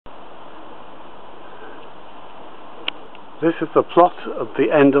This is the plot at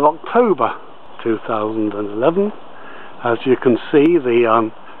the end of October 2011. As you can see,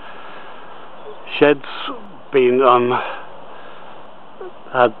 the shed's been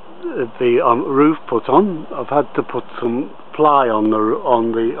had the roof put on. I've had to put some ply on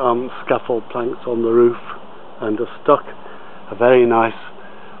the scaffold planks on the roof, and have stuck a very nice,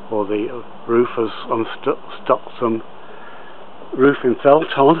 or the roof has stuck some roofing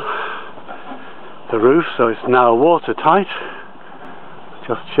felt on the roof, so it's now watertight.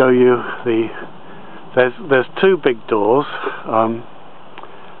 Just show you there's two big doors.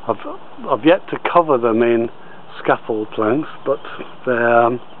 I've yet to cover them in scaffold planks, but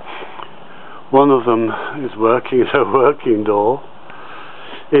one of them is working. It's a working door.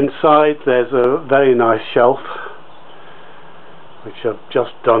 Inside there's a very nice shelf which I've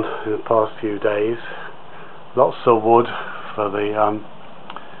just done in the past few days. Lots of wood for the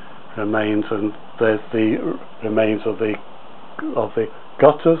remains, and there's the remains of the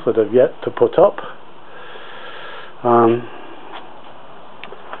gutters that have yet to put up. I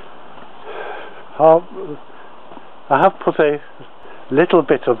have put a little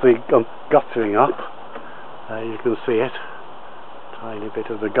bit of the guttering up. You can see it, tiny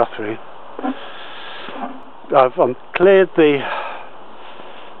bit of the guttering. I've cleared the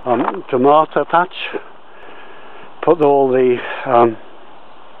tomato patch, put all the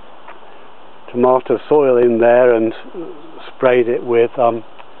tomato soil in there and sprayed it with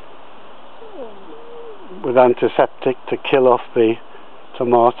antiseptic to kill off the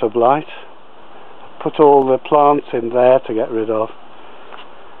tomato blight. Put all the plants in there to get rid of,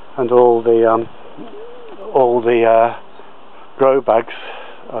 and all the grow bags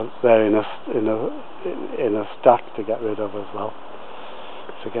there in a stack to get rid of as well,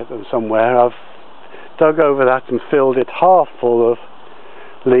 to get them somewhere. I've dug over that and filled it half full of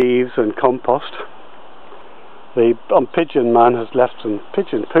leaves and compost. The pigeon man has left some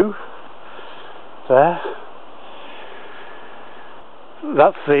pigeon poo there.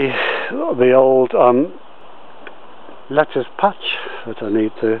 That's the old lettuce patch that I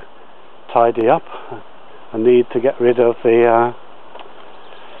need to tidy up. I need to get rid of the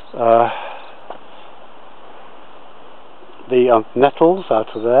nettles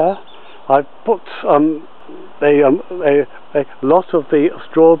out of there. I've put a lot of the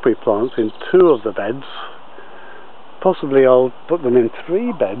strawberry plants in 2 of the beds. Possibly I'll put them in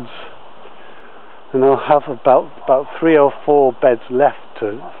 3 beds, and I'll have about 3 or 4 beds left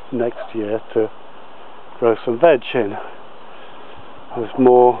next year to grow some veg in. There's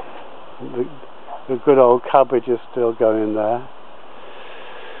more. The good old cabbage is still going there.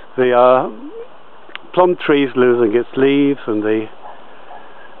 The plum tree's losing its leaves, and the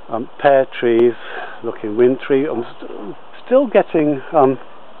pear trees looking wintry. I'm still getting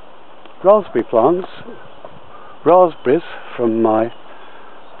raspberry plants, raspberries from my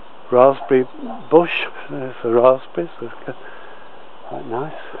raspberry bush. There's the raspberries, quite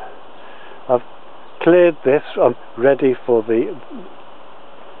nice. I've cleared this. I'm ready for the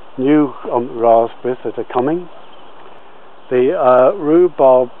new raspberries that are coming. The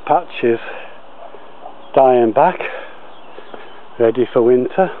rhubarb patch is dying back, ready for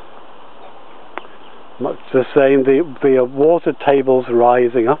winter. Much the same, the water table's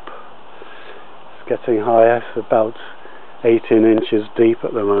rising up. It's getting higher. It's about 18 inches deep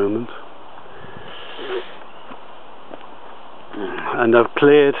at the moment. And I've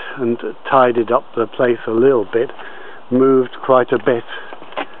cleared and tidied up the place a little bit, moved quite a bit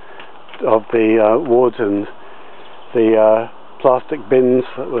of the wood, and the plastic bins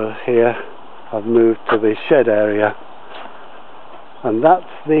that were here I've moved to the shed area. And that's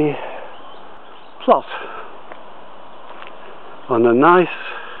the plot on a nice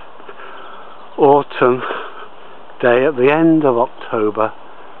autumn day at the end of October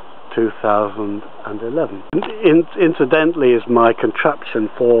 2011. Incidentally, is my contraption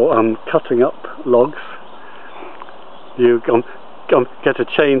for cutting up logs. You get a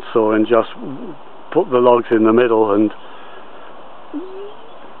chainsaw and just put the logs in the middle and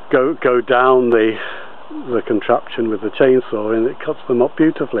go down the contraption with the chainsaw, and it cuts them up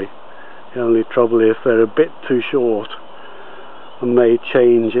beautifully. The only trouble is they're a bit too short and may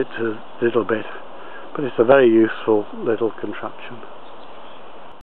change it a little bit, but it's a very useful little contraption.